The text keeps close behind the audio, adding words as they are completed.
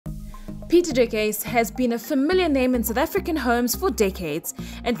Pieter-Dirk Uys has been a familiar name in South African homes for decades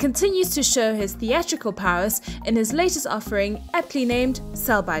and continues to show his theatrical prowess in his latest offering, aptly named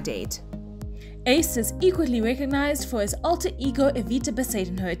Sell by Date. Uys is equally recognized for his alter ego Evita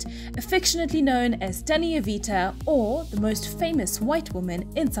Bezuidenhout, affectionately known as Tannie Evita, or the most famous white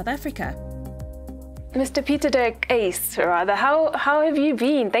woman in South Africa. Mr. Pieter-Dirk Uys, rather, how have you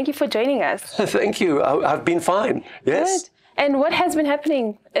been? Thank you for joining us. Thank you. I've been fine, yes. Good. And what has been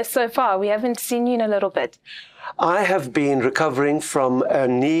happening so far? We haven't seen you in a little bit. I have been recovering from a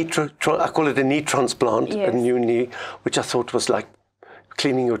knee, I call it a knee transplant, Yes. a new knee, which I thought was like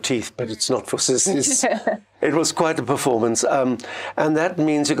cleaning your teeth, but it's not for sissies. It was quite a performance. And that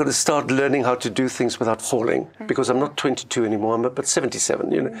means you've got to start learning how to do things without falling, because I'm not 22 anymore, I'm about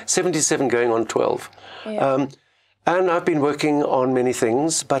 77, 77 going on 12. Yeah. And I've been working on many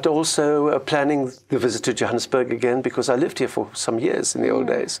things, but also planning the visit to Johannesburg again, because I lived here for some years in the old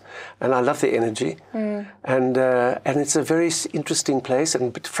days, and I love the energy. And it's a very interesting place and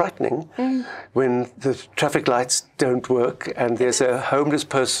a bit frightening when the traffic lights don't work and there's a homeless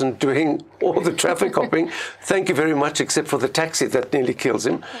person doing all the traffic hopping. Thank you very much, except for the taxi that nearly kills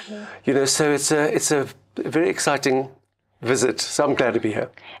him. So it's a very exciting visit, so I'm glad to be here.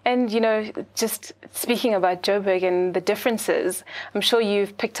 And, just speaking about Joburg and the differences, I'm sure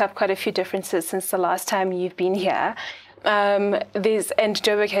you've picked up quite a few differences since the last time you've been here. And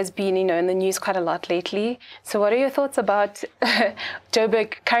Joburg has been, in the news quite a lot lately. So what are your thoughts about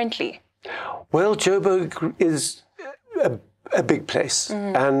Joburg currently? Well, Joburg is a big place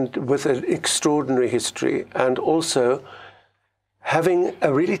and with an extraordinary history, and also having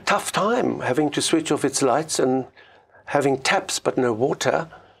a really tough time having to switch off its lights and having taps but no water.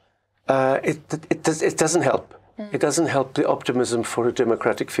 It doesn't help. It doesn't help the optimism for a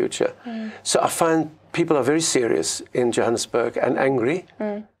democratic future. So I find people are very serious in Johannesburg and angry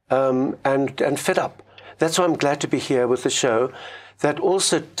and fed up. That's why I'm glad to be here with the show that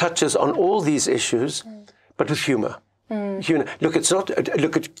also touches on all these issues, but with humor. Look,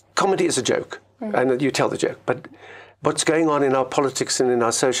 comedy is a joke, and you tell the joke, but what's going on in our politics and in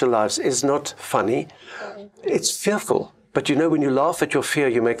our social lives is not funny. It's fearful. But when you laugh at your fear,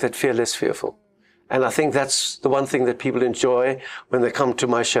 you make that fear less fearful. And I think that's the one thing that people enjoy when they come to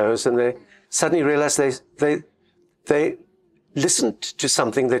my shows, and they suddenly realize they listened to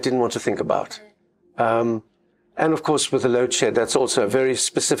something they didn't want to think about. And of course, with the load shed, that's also a very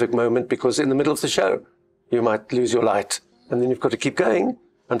specific moment, because in the middle of the show, you might lose your light, and then you've got to keep going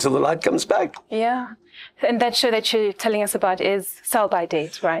until the light comes back. Yeah. And that show that you're telling us about is Sell by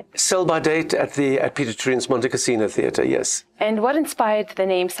Date, right? Sell by Date at Peter Turin's Monte Cassino Theatre, yes. And what inspired the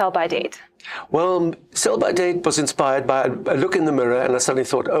name Sell by Date? Well, Sell by Date was inspired by a look in the mirror, and I suddenly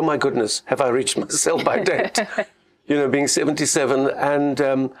thought, oh my goodness, have I reached my sell by date? Being 77, and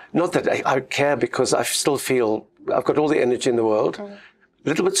not that I care, because I still feel I've got all the energy in the world. A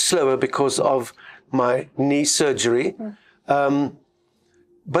little bit slower because of my knee surgery.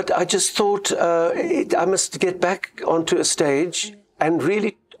 But I just thought I must get back onto a stage, and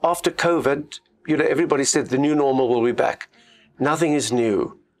really after COVID, everybody said the new normal will be back. Nothing is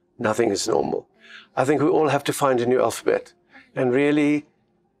new. Nothing is normal. I think we all have to find a new alphabet and really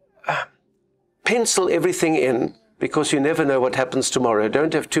pencil everything in, because you never know what happens tomorrow.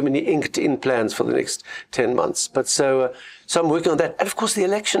 Don't have too many inked in plans for the next 10 months. But so I'm working on that. And of course, the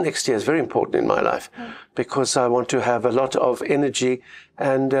election next year is very important in my life, because I want to have a lot of energy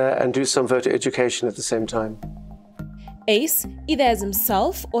and do some voter education at the same time. Uys, either as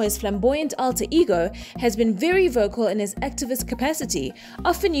himself or his flamboyant alter ego, has been very vocal in his activist capacity,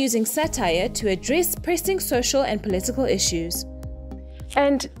 often using satire to address pressing social and political issues.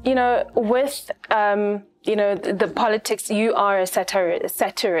 And, with the politics, you are a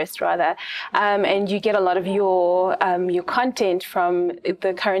satirist rather, and you get a lot of your content from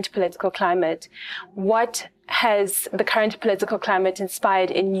the current political climate. What has the current political climate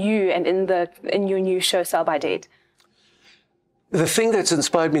inspired in you and in your new show, Sell by Date? The thing that's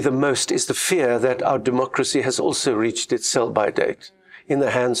inspired me the most is the fear that our democracy has also reached its sell by date in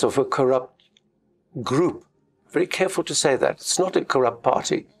the hands of a corrupt group. Very careful to say that. It's not a corrupt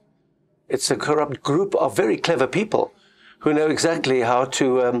party. It's a corrupt group of very clever people who know exactly how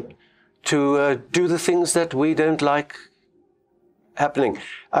to do the things that we don't like happening.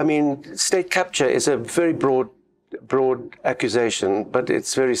 I mean, state capture is a very broad accusation, but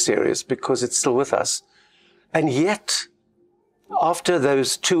it's very serious because it's still with us. And yet, after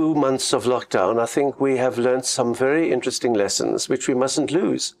those 2 months of lockdown, I think we have learned some very interesting lessons, which we mustn't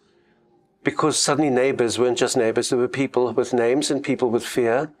lose. Because suddenly neighbors weren't just neighbors, there were people with names and people with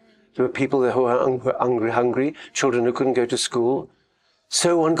fear. There were people who were hungry, children who couldn't go to school.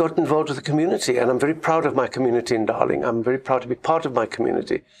 So one got involved with the community, and I'm very proud of my community in Darling. I'm very proud to be part of my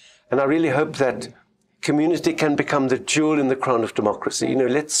community. And I really hope that community can become the jewel in the crown of democracy. You know,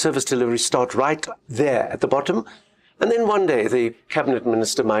 let service delivery start right there at the bottom. And then one day the cabinet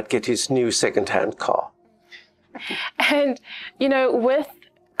minister might get his new second-hand car. And, you know, with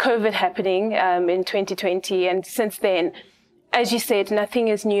COVID happening in 2020 and since then, as you said, nothing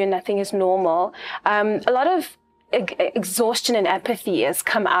is new and nothing is normal. A lot of exhaustion and apathy has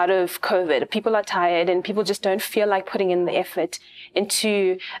come out of COVID. People are tired and people just don't feel like putting in the effort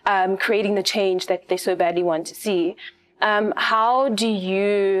into creating the change that they so badly want to see. How do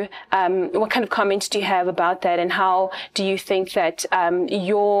you, what kind of comments do you have about that, and how do you think that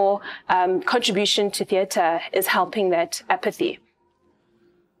your contribution to theatre is helping that apathy?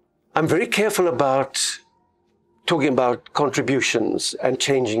 I'm very careful about talking about contributions and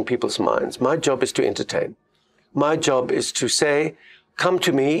changing people's minds. My job is to entertain. My job is to say, come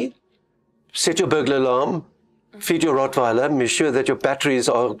to me, set your burglar alarm, feed your Rottweiler, make sure that your batteries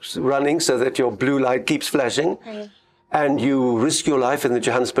are running so that your blue light keeps flashing, and you risk your life in the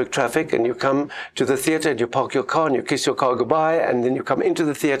Johannesburg traffic, and you come to the theatre and you park your car and you kiss your car goodbye, and then you come into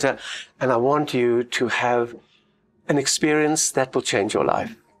the theatre, and I want you to have an experience that will change your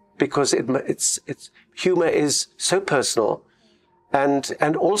life, because humor is so personal,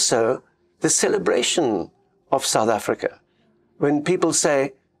 and also the celebration of South Africa. When people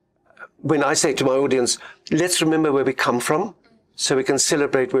say, when I say to my audience, let's remember where we come from so we can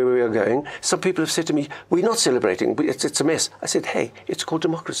celebrate where we are going. Some people have said to me, we're not celebrating, it's a mess. I said, hey, it's called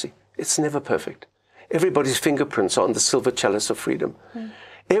democracy. It's never perfect. Everybody's fingerprints are on the silver chalice of freedom.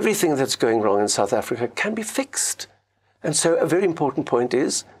 Everything that's going wrong in South Africa can be fixed. And so a very important point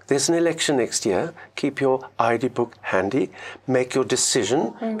is, there's an election next year. Keep your ID book handy. Make your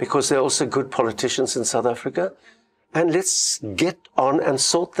decision, because there are also good politicians in South Africa. And let's get on and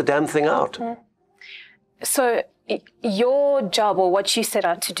sort the damn thing out. So your job, or what you set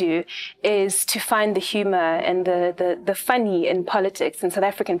out to do, is to find the humor and the funny in politics, in South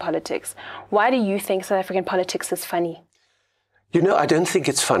African politics. Why do you think South African politics is funny? You know, I don't think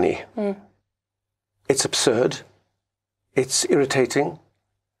it's funny. It's absurd. It's irritating.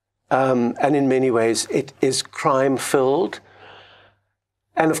 And in many ways, it is crime-filled.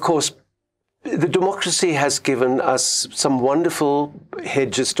 And of course, the democracy has given us some wonderful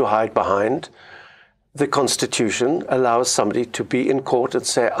hedges to hide behind. The Constitution allows somebody to be in court and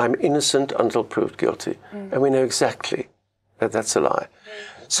say, I'm innocent until proved guilty. And we know exactly that that's a lie.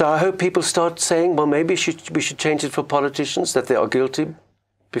 So I hope people start saying, well, maybe we should change it for politicians, that they are guilty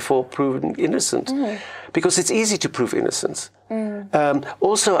before proven innocent, because it's easy to prove innocence.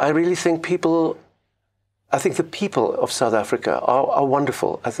 Also, I really think the people of South Africa are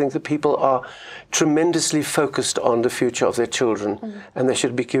wonderful. I think the people are tremendously focused on the future of their children, and they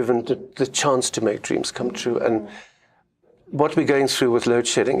should be given the chance to make dreams come true. And what we're going through with load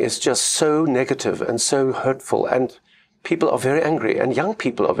shedding is just so negative and so hurtful, and people are very angry, and young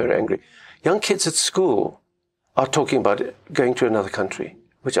people are very angry. Young kids at school are talking about going to another country,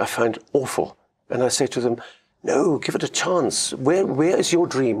 which I find awful. And I say to them, no, give it a chance. Where is your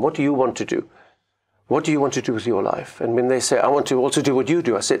dream? What do you want to do? What do you want to do with your life? And when they say, I want to also do what you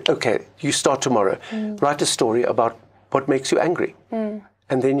do, I said, okay, you start tomorrow. Write a story about what makes you angry. And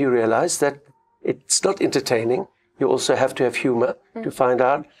then you realize that it's not entertaining. You also have to have humor to find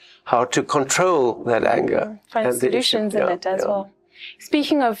out how to control that anger. Find solutions in it as well.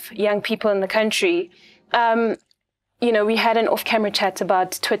 Speaking of young people in the country, you know, we had an off-camera chat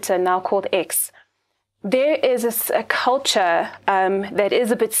about Twitter, now called X. There is a culture that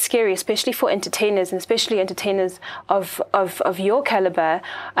is a bit scary, especially for entertainers, and especially entertainers of your caliber.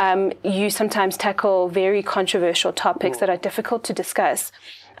 You sometimes tackle very controversial topics that are difficult to discuss.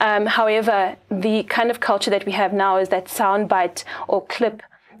 However, the kind of culture that we have now is that soundbite or clip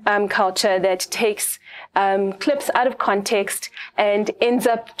culture that takes clips out of context and ends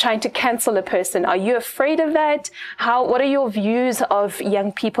up trying to cancel a person. Are you afraid of that? What are your views of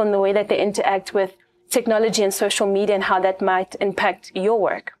young people and the way that they interact with technology and social media, and how that might impact your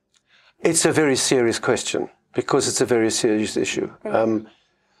work? It's a very serious question, because it's a very serious issue.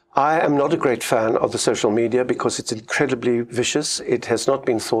 I am not a great fan of the social media because it's incredibly vicious. It has not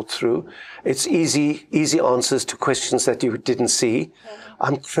been thought through. It's easy answers to questions that you didn't see.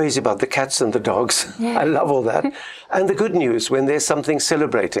 I'm crazy about the cats and the dogs. I love all that. And the good news, when there's something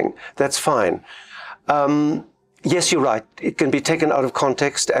celebrating, that's fine. Yes, you're right. It can be taken out of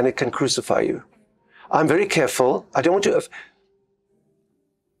context and it can crucify you. I'm very careful. I do want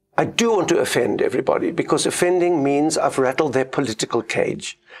to offend everybody, because offending means I've rattled their political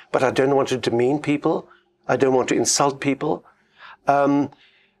cage. But I don't want to demean people. I don't want to insult people. And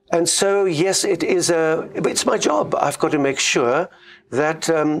so, yes, it's my job. I've got to make sure that,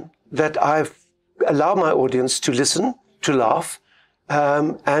 that I allow my audience to listen, to laugh,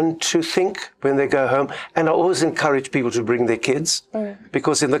 and to think when they go home. And I always encourage people to bring their kids,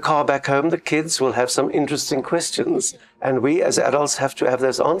 because in the car back home, the kids will have some interesting questions. And we as adults have to have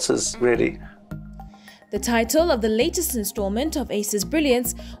those answers, really. The title of the latest installment of Ace's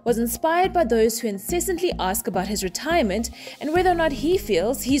Brilliance was inspired by those who incessantly ask about his retirement and whether or not he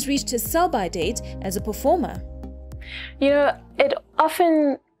feels he's reached his sell-by date as a performer. You know, it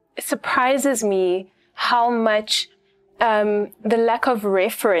often surprises me how much the lack of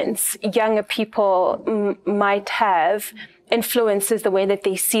reference younger people might have influences the way that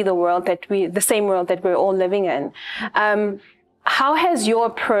they see the world, the same world that we're all living in. How has your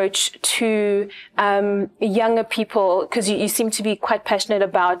approach to younger people, because you seem to be quite passionate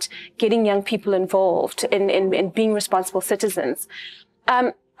about getting young people involved in being responsible citizens,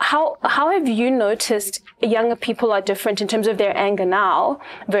 how have you noticed younger people are different in terms of their anger now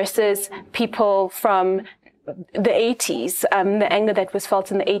versus people from the 80s, the anger that was felt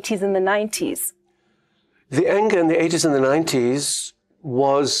in the 80s and the 90s? The anger in the 80s and the 90s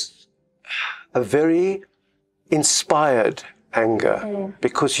was a very inspired anger,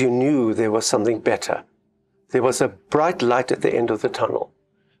 because you knew there was something better. There was a bright light at the end of the tunnel.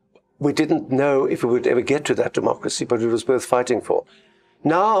 We didn't know if we would ever get to that democracy, but it was worth fighting for.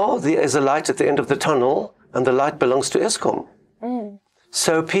 Now there is a light at the end of the tunnel, and the light belongs to ESCOM.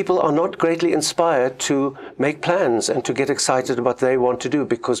 So people are not greatly inspired to make plans and to get excited about what they want to do,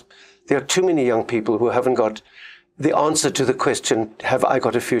 because there are too many young people who haven't got the answer to the question, have I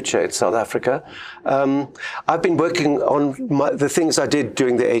got a future in South Africa? I've been working on the things I did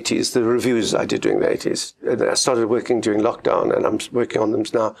during the 80s, the reviews I did during the 80s. I started working during lockdown, and I'm working on them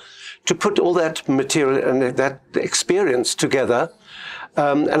now, to put all that material and that experience together.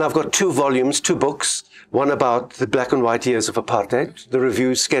 And I've got 2 volumes, 2 books, one about the black and white years of apartheid, the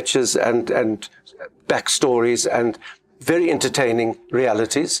review sketches and backstories and very entertaining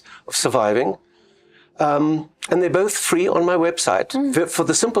realities of surviving. And they're both free on my website for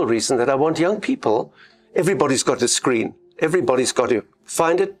the simple reason that I want young people, everybody's got a screen, everybody's got to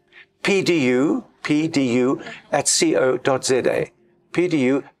find it, pdu at co.za,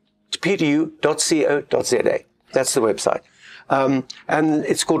 pdu.co.za, that's the website. And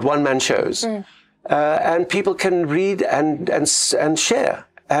it's called One Man Shows. And people can read and share.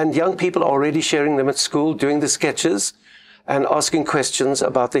 And young people are already sharing them at school, doing the sketches and asking questions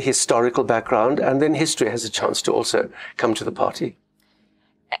about the historical background. And then history has a chance to also come to the party.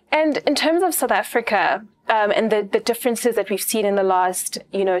 And in terms of South Africa and the differences that we've seen in the last,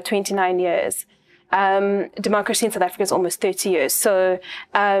 29 years, democracy in South Africa is almost 30 years. So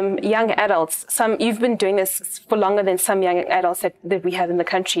young adults, you've been doing this for longer than some young adults that we have in the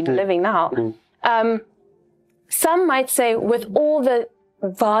country living now. Some might say with all the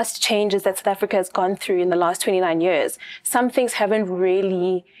vast changes that South Africa has gone through in the last 29 years, some things haven't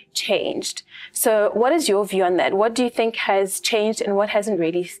really changed. So what is your view on that? What do you think has changed and what hasn't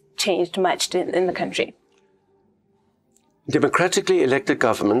really changed much in the country? Democratically elected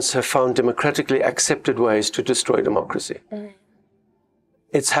governments have found democratically accepted ways to destroy democracy.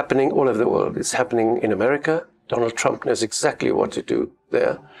 It's happening all over the world. It's happening in America. Donald Trump knows exactly what to do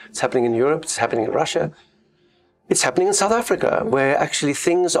there. It's happening in Europe. It's happening in Russia. It's happening in South Africa, where actually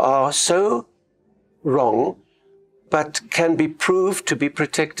things are so wrong, but can be proved to be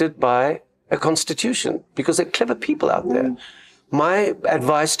protected by a constitution, because there are clever people out there. My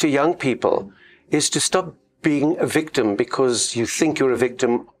advice to young people is to stop being a victim because you think you're a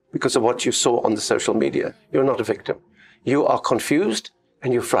victim because of what you saw on the social media. You're not a victim. You are confused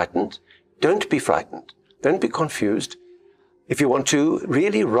and you're frightened. Don't be frightened. Don't be confused. If you want to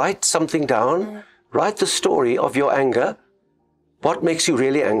really write something down, write the story of your anger, what makes you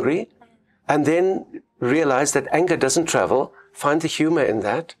really angry, and then realize that anger doesn't travel. Find the humor in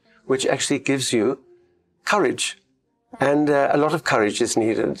that, which actually gives you courage. And a lot of courage is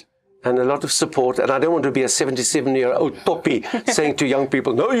needed, and a lot of support. And I don't want to be a 77-year-old toppy saying to young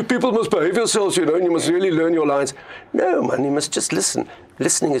people, no, you people must behave yourselves, and you must really learn your lines. No, man, you must just listen.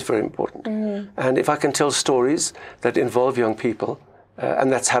 Listening is very important. And if I can tell stories that involve young people, and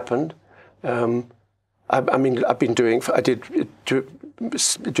that's happened, I did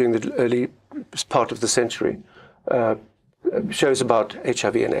during the early part of the century, shows about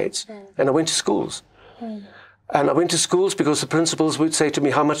HIV and AIDS. And I went to schools. And I went to schools because the principals would say to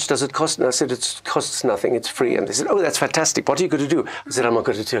me, how much does it cost? And I said, it costs nothing, it's free. And they said, oh, that's fantastic. What are you going to do? I said, I'm not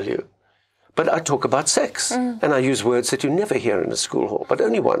going to tell you. But I talk about sex. And I use words that you never hear in a school hall, but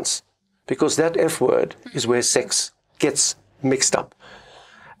only once. Because that F word is where sex gets mixed up.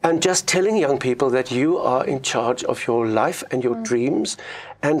 And just telling young people that you are in charge of your life and your dreams,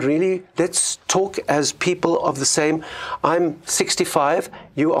 and really let's talk as people of the same. I'm 65,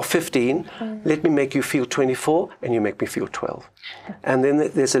 you are 15. Let me make you feel 24, and you make me feel 12. And then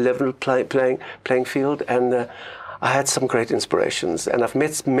there's a level playing field. And I had some great inspirations, and I've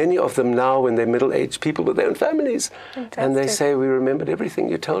met many of them now when they're middle-aged people with their own families. Fantastic. And they say, we remembered everything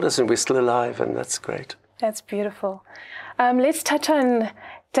you told us, and we're still alive, and that's great. That's beautiful. Let's touch on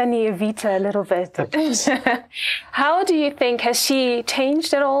Tannie Evita a little bit. How do you think, has she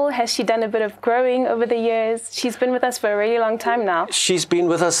changed at all? Has she done a bit of growing over the years? She's been with us for a really long time now. She's been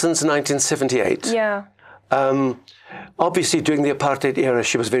with us since 1978. Yeah. Obviously, during the apartheid era,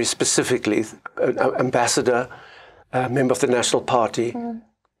 she was very specifically an ambassador, a member of the National Party,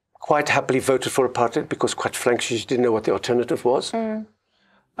 quite happily voted for apartheid because, quite frankly, she didn't know what the alternative was.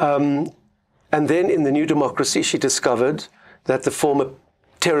 And then in the New Democracy, she discovered that the former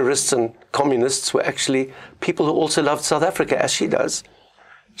terrorists and communists were actually people who also loved South Africa, as she does.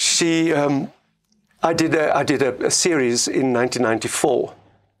 I did a series in 1994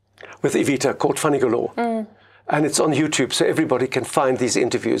 with Evita called Funny Galore. And it's on YouTube, so everybody can find these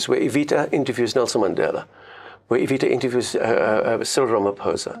interviews where Evita interviews Nelson Mandela, where Evita interviews Cyril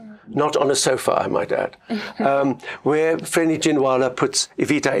Ramaphosa, not on a sofa, I might add, where Freni Ginwala puts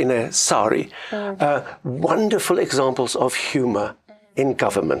Evita in a sari. Wonderful examples of humor in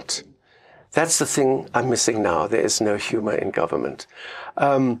government. That's the thing I'm missing now. There is no humor in government.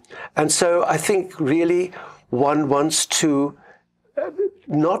 And so I think really one wants to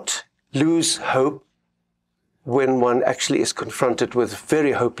not lose hope when one actually is confronted with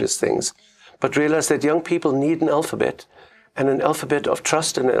very hopeless things, but realize that young people need an alphabet, and an alphabet of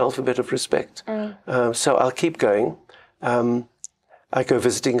trust and an alphabet of respect. So I'll keep going. I go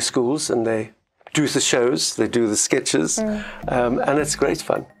visiting schools, and they do the shows, they do the sketches, and it's great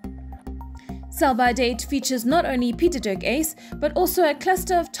fun. Sell By Date features not only Pieter-Dirk Uys, but also a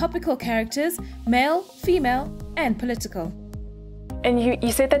cluster of topical characters, male, female, and political. And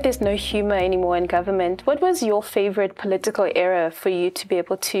you said that there's no humor anymore in government. What was your favorite political era for you to be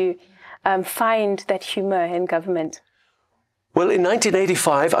able to find that humor in government? Well, in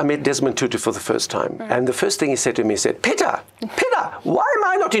 1985, I met Desmond Tutu for the first time. And the first thing he said to me, he said, Peter, why am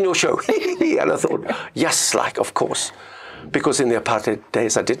I not in your show? And I thought, yes, of course. Because in the apartheid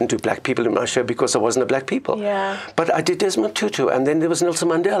days, I didn't do black people in my show because I wasn't a black people. Yeah. But I did Desmond Tutu, and then there was Nelson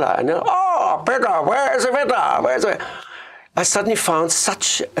Mandela. And then, oh, Peter, where's Evita? Where's Evita? I suddenly found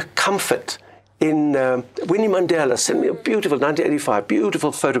such a comfort in Winnie Mandela sent me a beautiful, 1985,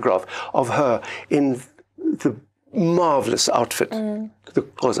 beautiful photograph of her in the marvelous outfit, the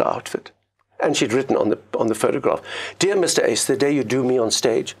Xhosa outfit. And she'd written on the photograph, "Dear Mr. Uys, the day you do me on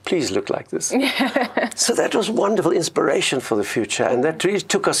stage, please look like this." So that was wonderful inspiration for the future, and that really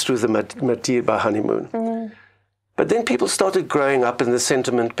took us through the Madiba honeymoon. But then people started growing up, and the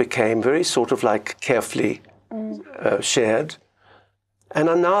sentiment became very sort of like carefully shared.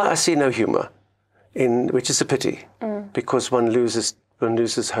 And now I see no humor, which is a pity, because one loses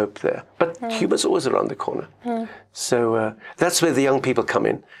hope there. But humor's always around the corner. So that's where the young people come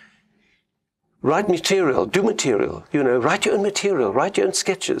in. Write material, do material, write your own material, write your own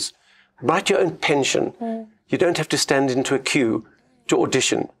sketches, write your own pension. You don't have to stand into a queue to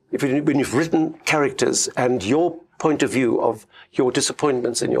audition. When you've written characters and your point of view of your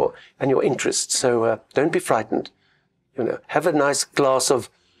disappointments and your interests. So don't be frightened. Have a nice glass of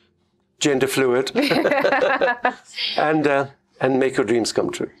gender fluid and make your dreams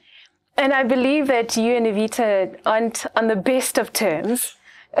come true. And I believe that you and Evita aren't on the best of terms.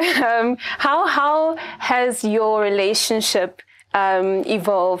 How has your relationship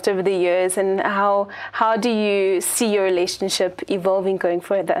evolved over the years, and how do you see your relationship evolving going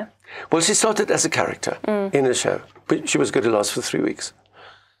further? Well, she started as a character in a show, but she was going to last for 3 weeks.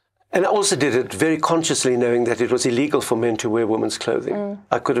 And I also did it very consciously, knowing that it was illegal for men to wear women's clothing.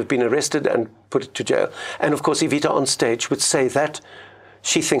 I could have been arrested and put to jail. And of course, Evita on stage would say that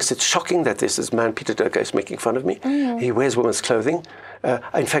she thinks it's shocking that there's this man, Pieter-Dirk Uys, making fun of me. He wears women's clothing.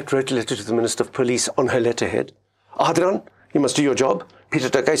 I, in fact, wrote a letter to the Minister of Police on her letterhead. Adrian, you must do your job.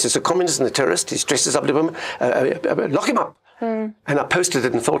 Pieter-Dirk Uys is a communist and a terrorist. He dresses up to women. Lock him up. And I posted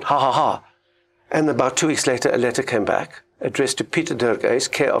it and thought, ha, ha, ha. And about 2 weeks later, a letter came back addressed to Pieter-Dirk Uys,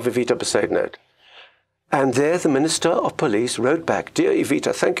 care of Evita Bezuidenhout. And there the Minister of Police wrote back, "Dear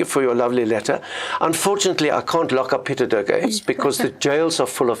Evita, thank you for your lovely letter. Unfortunately, I can't lock up Pieter-Dirk Uys because the jails are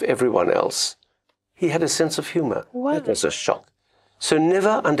full of everyone else." He had a sense of humor. Wow. That was a shock. So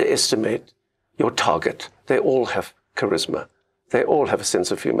never underestimate your target. They all have charisma. They all have a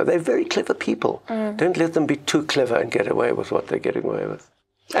sense of humor. They're very clever people. Don't let them be too clever and get away with what they're getting away with.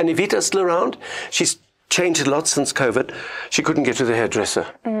 And Evita's still around. She's changed a lot since COVID. She couldn't get to the hairdresser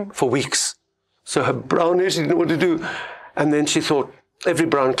for weeks. So her brown hair, she didn't know what to do. And then she thought, every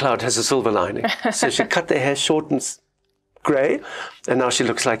brown cloud has a silver lining. So she cut their hair short and grey, and now she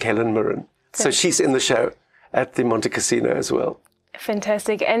looks like Helen Mirren. So she's in the show at the Monte Casino as well.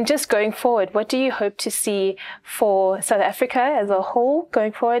 Fantastic. And just going forward, what do you hope to see for South Africa as a whole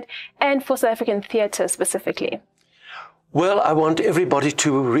going forward, and for South African theatre specifically? Well, I want everybody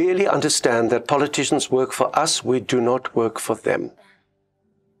to really understand that politicians work for us, we do not work for them.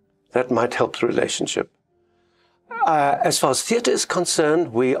 That might help the relationship. As far as theatre is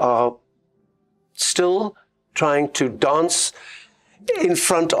concerned, we are still trying to dance in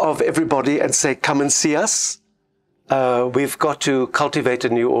front of everybody and say, come and see us. We've got to cultivate a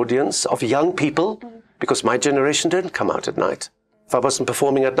new audience of young people, because my generation didn't come out at night. If I wasn't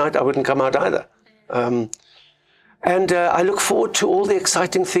performing at night, I wouldn't come out either. And I look forward to all the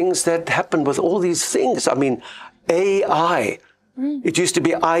exciting things that happen with all these things. I mean, AI. It used to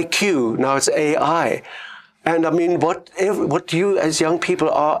be IQ, now it's AI. And I mean, what you as young people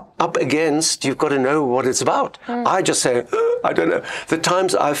are up against, you've got to know what it's about. I just say, I don't know. The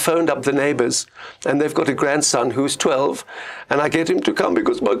times I've phoned up the neighbors and they've got a grandson who's 12 and I get him to come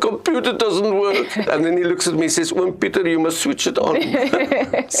because my computer doesn't work. And then he looks at me and says, well, Peter, you must switch it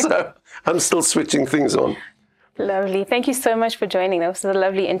on. So I'm still switching things on. Lovely. Thank you so much for joining. That was a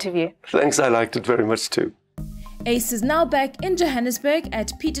lovely interview. Thanks. I liked it very much too. Uys is now back in Johannesburg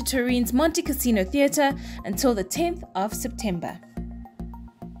at Pieter-Dirk's Monte Casino Theatre until the 10th of September.